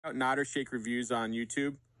Nod or Shake Reviews on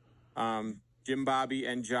YouTube. Jim, Bobby,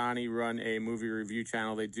 and Johnny run a movie review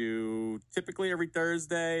channel. They do typically every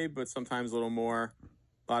Thursday, but sometimes a little more.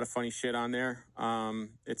 A lot of funny shit on there.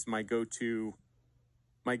 It's my go-to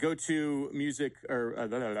music.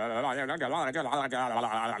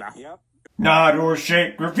 Yep. Nod or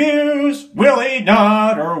Shake Reviews. Willie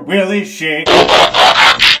nod or Willie shake.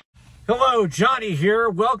 Hello, Johnny here.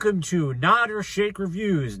 Welcome to Nod or Shake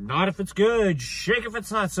Reviews. Nod if it's good, shake if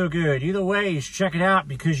it's not so good. Either way, check it out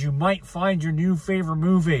because you might find your new favorite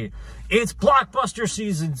movie. It's blockbuster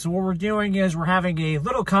season, so what we're doing is we're having a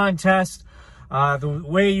little contest. The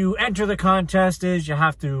way you enter the contest is you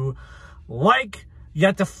have to you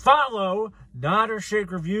have to follow Nod or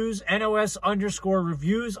Shake Reviews,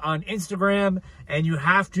 NOS_reviews on Instagram, and you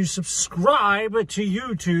have to subscribe to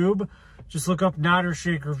YouTube. Just look up Nod or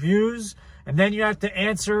Shake Reviews, and then you have to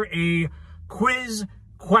answer a quiz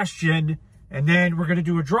question, and then we're going to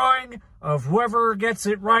do a drawing of whoever gets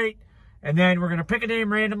it right, and then we're going to pick a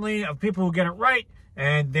name randomly of people who get it right,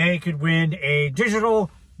 and they could win a digital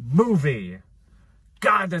movie.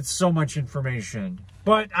 God, that's so much information.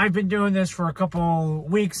 But I've been doing this for a couple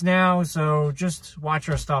weeks now, so just watch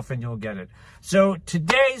our stuff and you'll get it. So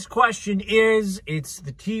today's question is,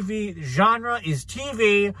 the genre is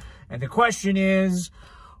TV, and the question is,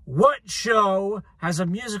 what show has a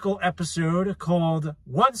musical episode called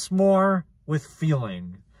Once More with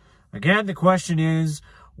Feeling? Again, the question is,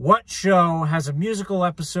 what show has a musical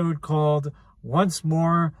episode called Once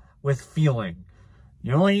More with Feeling?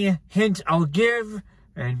 The only hint I'll give,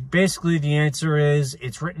 and basically the answer is,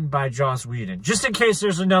 it's written by Joss Whedon. Just in case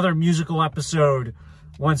there's another musical episode,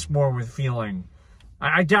 Once More with Feeling.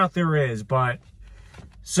 I doubt there is, but...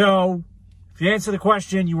 So, if you answer the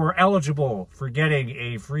question, you are eligible for getting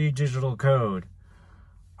a free digital code.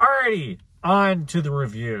 Alrighty, on to the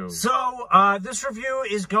review. So, this review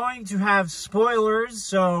is going to have spoilers,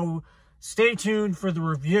 so stay tuned for the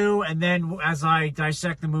review, and then as I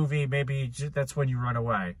dissect the movie, maybe that's when you run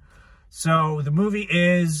away. So, the movie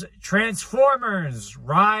is Transformers: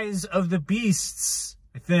 Rise of the Beasts,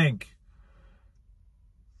 I think.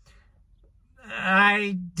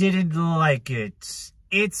 I didn't like it.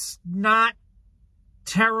 It's not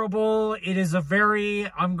terrible. It is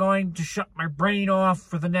I'm going to shut my brain off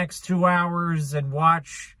for the next 2 hours and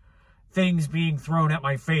watch things being thrown at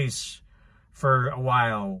my face for a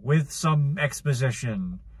while with some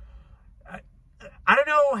exposition. I don't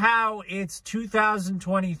know how it's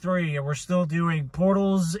 2023 and we're still doing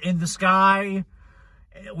portals in the sky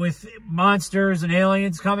with monsters and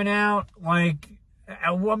aliens coming out. Like,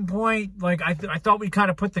 at one point, like, I thought we kind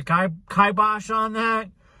of put the kibosh on that,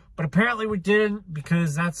 but apparently we didn't,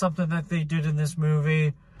 because that's something that they did in this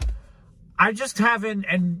movie. I just haven't,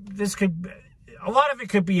 and a lot of it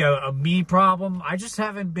could be a me problem. I just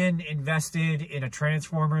haven't been invested in a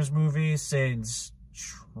Transformers movie since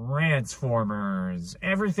Transformers.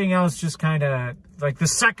 Everything else just kind of, like, the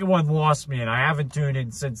second one lost me, and I haven't tuned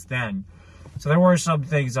in since then. So there were some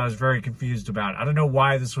things I was very confused about. I don't know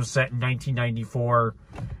why this was set in 1994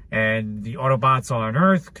 and the Autobots are on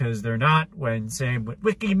Earth, because they're not, when Sam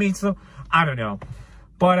Witwicky meets them. I don't know.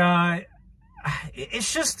 But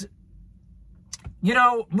it's just, you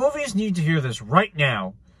know, movies need to hear this right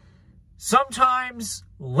now. Sometimes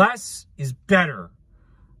less is better.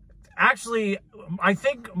 Actually, I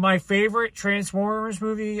think my favorite Transformers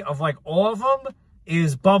movie of, like, all of them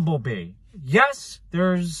is Bumblebee. Yes,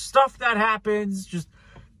 there's stuff that happens, just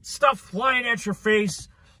stuff flying at your face,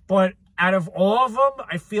 but out of all of them,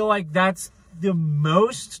 I feel like that's the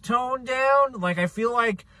most toned down. Like, I feel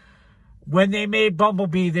like when they made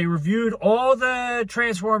Bumblebee, they reviewed all the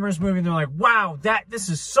Transformers movie, and they're like, wow, this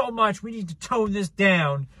is so much, we need to tone this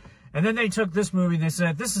down. And then they took this movie and they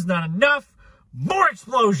said, this is not enough, more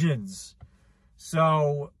explosions.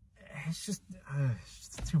 So, it's just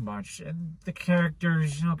too much. And the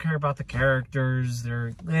characters, you don't care about the characters.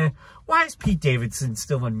 They're, Why is Pete Davidson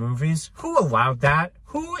still in movies? Who allowed that?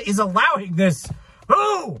 Who is allowing this?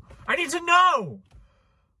 Who? I need to know.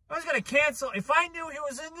 I was going to cancel. If I knew he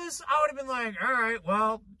was in this, I would have been like, all right,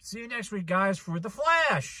 well, see you next week, guys, for The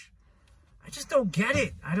Flash. I just don't get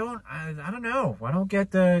it. I don't know. I don't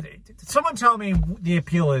get someone tell me the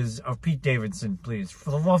appeal is of Pete Davidson, please,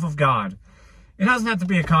 for the love of God. It doesn't have to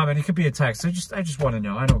be a comment. It could be a text. I just want to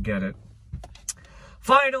know. I don't get it.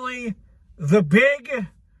 Finally, the big...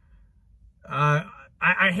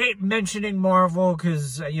 I hate mentioning Marvel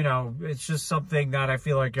because, you know, it's just something that I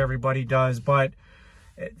feel like everybody does. But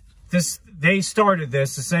they started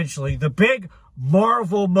this, essentially. The big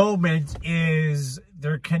Marvel moment is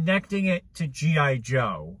they're connecting it to G.I.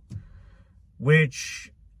 Joe,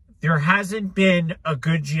 which There hasn't been a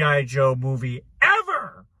good G.I. Joe movie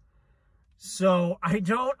ever. So I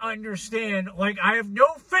don't understand. Like, I have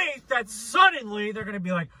no faith that suddenly they're going to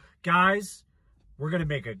be like, guys, we're going to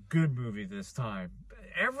make a good movie this time.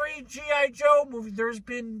 Every G.I. Joe movie, there's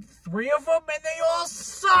been 3 of them, and they all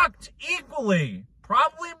sucked equally.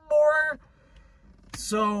 Probably more.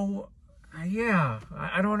 So, yeah,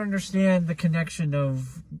 I don't understand the connection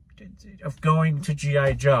of going to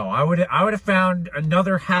G.I. Joe. I would have found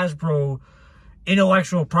another Hasbro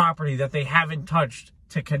intellectual property that they haven't touched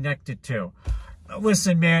to connect it to.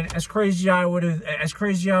 Listen, man, as crazy as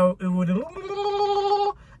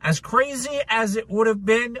it would have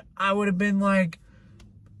been, I would have been like,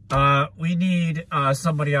 we need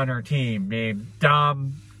somebody on our team named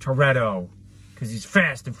Dom Toretto, because he's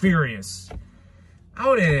fast and furious. I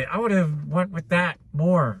would have went with that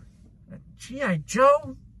more. G.I.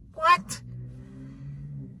 Joe? What?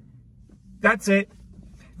 That's it.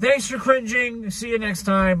 Thanks for cringing. See you next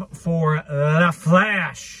time for The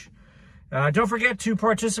Flash. Don't forget to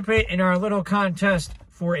participate in our little contest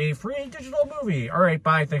for a free digital movie. All right,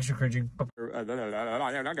 bye. Thanks for cringing.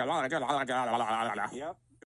 Yep.